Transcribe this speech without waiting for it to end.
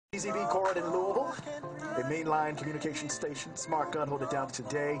EZB Court in Louisville, a mainline communication station. Smart Gun, hold it down.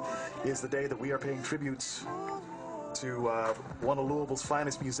 Today is the day that we are paying tributes to one of Louisville's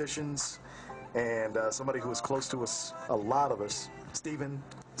finest musicians and somebody who is close to us, a lot of us, Stephen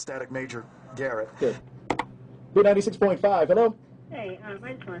Static Major Garrett. Good. B96.5, hello? Hey, I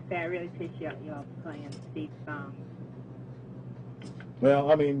just want to say I really appreciate y'all playing Steve's song.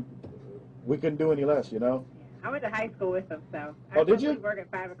 Well, I mean, we couldn't do any less, you know? I went to high school with him, so Oh, did you? I work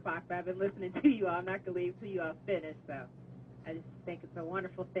at 5 o'clock, but I've been listening to you all. I'm not going to leave till you all finish, so I just think it's a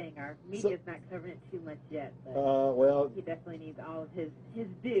wonderful thing. Our media's not covering it too much yet, but well, he definitely needs all of his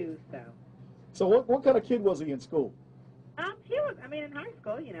due, so. So what kind of kid was he in school? He was, I mean, in high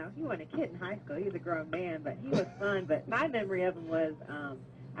school, you know, he wasn't a kid in high school. He was a grown man, but he was fun. But my memory of him was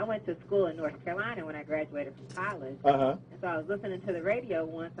I went to school in North Carolina when I graduated from college. Uh-huh. And so I was listening to the radio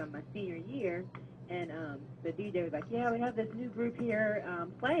once on my senior year, and the DJ was like, yeah, we have this new group here,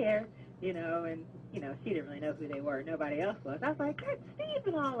 Playa, you know, and, you know, she didn't really know who they were. Nobody else was. I was like, that's Steve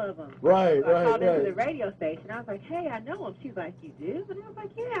and all of them. Right, so I called into the radio station. I was like, hey, I know him. She's like, you do? And I was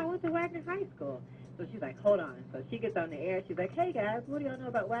like, yeah, I went to Wagner High School. So she's like, hold on. So she gets on the air. She's like, hey, guys, what do y'all know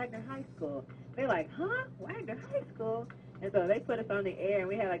about Wagner High School? They're like, huh? Wagner High School? And so they put us on the air, and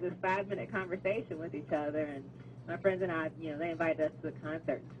we had like this 5-minute conversation with each other. And my friends and I, you know, they invited us to the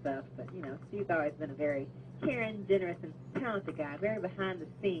concert and stuff. But, you know, Steve's always been a very caring, generous, and talented guy, very behind the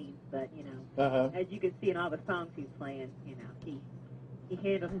scenes. But, you know, as you can see in all the songs he's playing, you know, he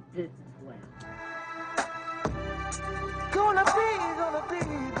handled his business well.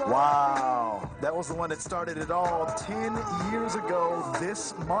 Wow, that was the one that started it all 10 years ago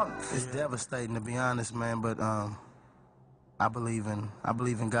this month. It's devastating, to be honest, man, but I believe in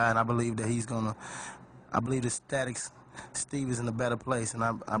God. I believe that I believe that Steve is in a better place, and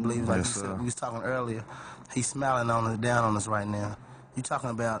I believe, like you said, we was talking earlier, he's smiling down on us right now. You're talking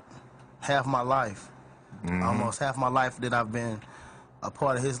about half my life, almost half my life that I've been a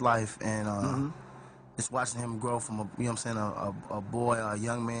part of his life, and just watching him grow from you know what I'm saying, a boy, a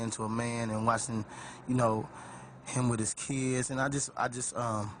young man to a man, and watching, you know, him with his kids, and it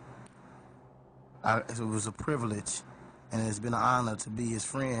was a privilege, and it's been an honor to be his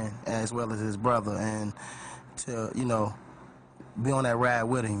friend as well as his brother, and to, you know, be on that ride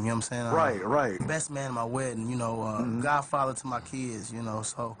with him, you know what I'm saying? Right. Best man at my wedding, you know, godfather to my kids, you know,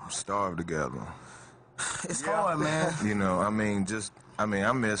 so. Starved together. It's hard, man. You know, I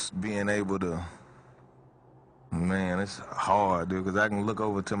miss being able to, man, it's hard, dude, because I can look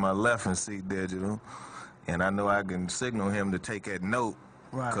over to my left and see Digital, and I know I can signal him to take that note,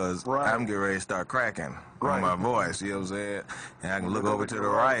 because I'm getting ready to start cracking on my voice, you know what I'm saying? And I can look over to the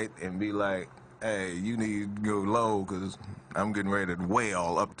right and be like, hey, you need to go low, because I'm getting ready to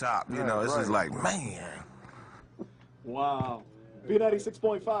wail up top. You know, it's just like, man. Wow.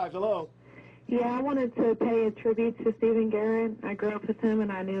 B96.5, hello? Yeah, I wanted to pay a tribute to Stephen Garrett. I grew up with him,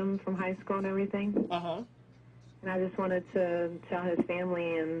 and I knew him from high school and everything. And I just wanted to tell his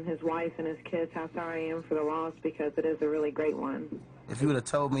family and his wife and his kids how sorry I am for the loss, because it is a really great one. If you would have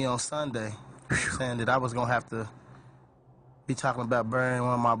told me on Sunday, saying that I was going to have to be talking about burying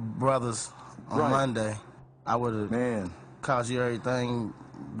one of my brothers on Monday, I would have caused you everything.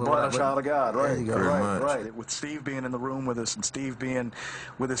 But a child of God, right? There you go. Right. With Steve being in the room with us and Steve being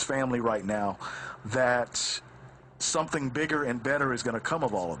with his family right now, that something bigger and better is going to come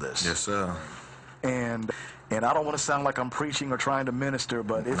of all of this. Yes, sir. And I don't want to sound like I'm preaching or trying to minister,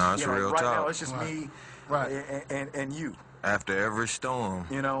 but it's, no, it's real right talk. now it's just me and you. After every storm,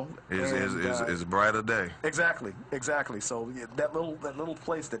 you know, is a brighter day. Exactly. So that little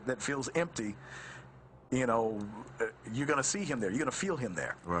place that feels empty, you know, you're going to see him there. You're going to feel him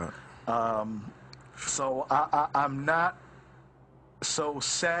there. Right. So I'm not so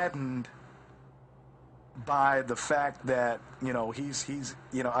saddened by the fact that, you know, he's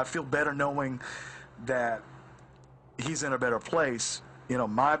you know, I feel better knowing that he's in a better place. You know,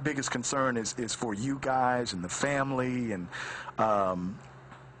 my biggest concern is for you guys and the family and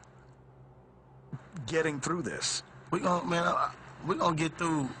getting through this. We're gonna get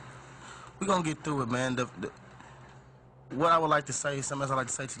through it, man. What I would like to say, something else I like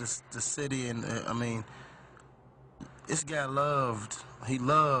to say to the city, and I mean, this guy he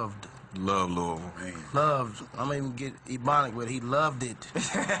loved Louisville. Loved. I'm gonna even get ebonic with it. He loved it.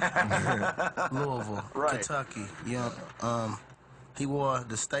 Louisville, Kentucky. You know, he wore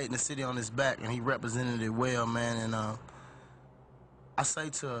the state and the city on his back, and he represented it well, man. And I say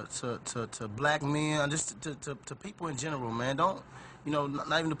to black men, just to people in general, man, don't, you know,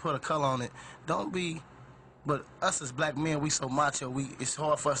 not even to put a color on it, don't be. But us as black men, we so macho, it's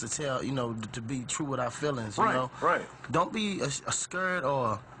hard for us to tell, you know, to be true with our feelings, you know? Right. Don't be scared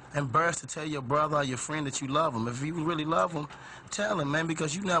or embarrassed to tell your brother or your friend that you love him. If you really love him, tell him, man,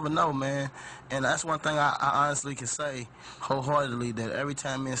 because you never know, man. And that's one thing I honestly can say wholeheartedly, that every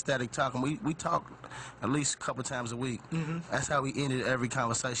time me and Static talking, we talk at least a couple times a week. That's how we ended every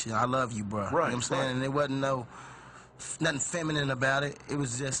conversation. I love you, bro. Right, you know what I'm saying? And there wasn't nothing feminine about it. It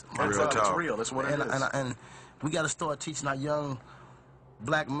was just real talk. It's real. That's what it is. And we got to start teaching our young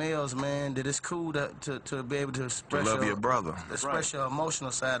black males, man, that it's cool to be able to express love your brother. Express your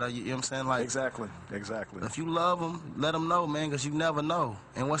emotional side of you, you know what I'm saying? Like, exactly. If you love them, let them know, man, because you never know.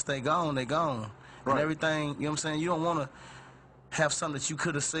 And once they gone, they gone. Right. And everything, you know what I'm saying? You don't want to have something that you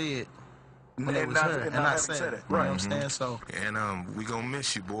could have said when it was her and not said it. Right. You know what I'm saying? So. And we gonna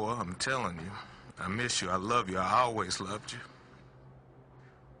miss you, boy. I'm telling you. I miss you. I love you. I always loved you.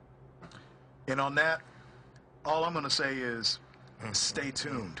 And on that, all I'm going to say is stay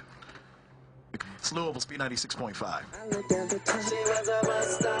tuned. It's Louisville's B96.5. I looked at the time. She was a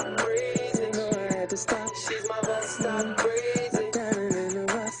bus stop breezy. No, I had to stop. She's my bus stop breezy. Diamond in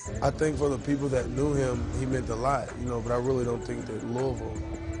the rust. I think for the people that knew him, he meant a lot, you know, but I really don't think that Louisville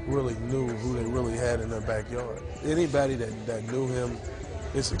really knew who they really had in their backyard. Anybody that knew him,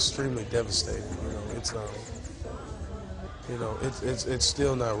 it's extremely devastating, you know. It's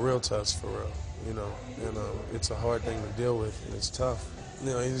still not real to us for real, you know, and it's a hard thing to deal with, and it's tough.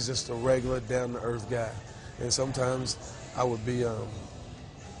 You know, he's just a regular, down-to-earth guy. And sometimes I would be,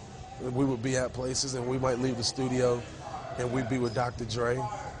 we would be at places, and we might leave the studio, and we'd be with Dr. Dre,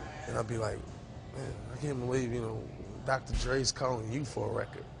 and I'd be like, man, I can't believe, you know, Dr. Dre's calling you for a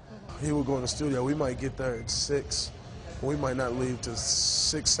record. He would go in the studio. We might get there at 6. We might not leave till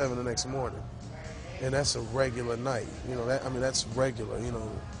 6, 7 the next morning. And that's a regular night. You know, that's regular, you know.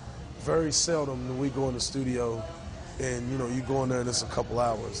 Very seldom do we go in the studio and, you know, you go in there and it's a couple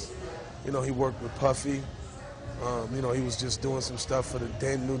hours. You know, he worked with Puffy. You know, he was just doing some stuff for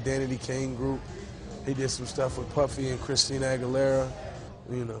the new Danity Kane group. He did some stuff with Puffy and Christina Aguilera,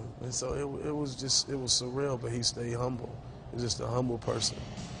 you know. And so it was surreal, but he stayed humble. He's just a humble person.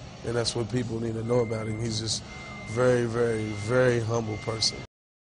 And that's what people need to know about him. He's just very, very, very humble person.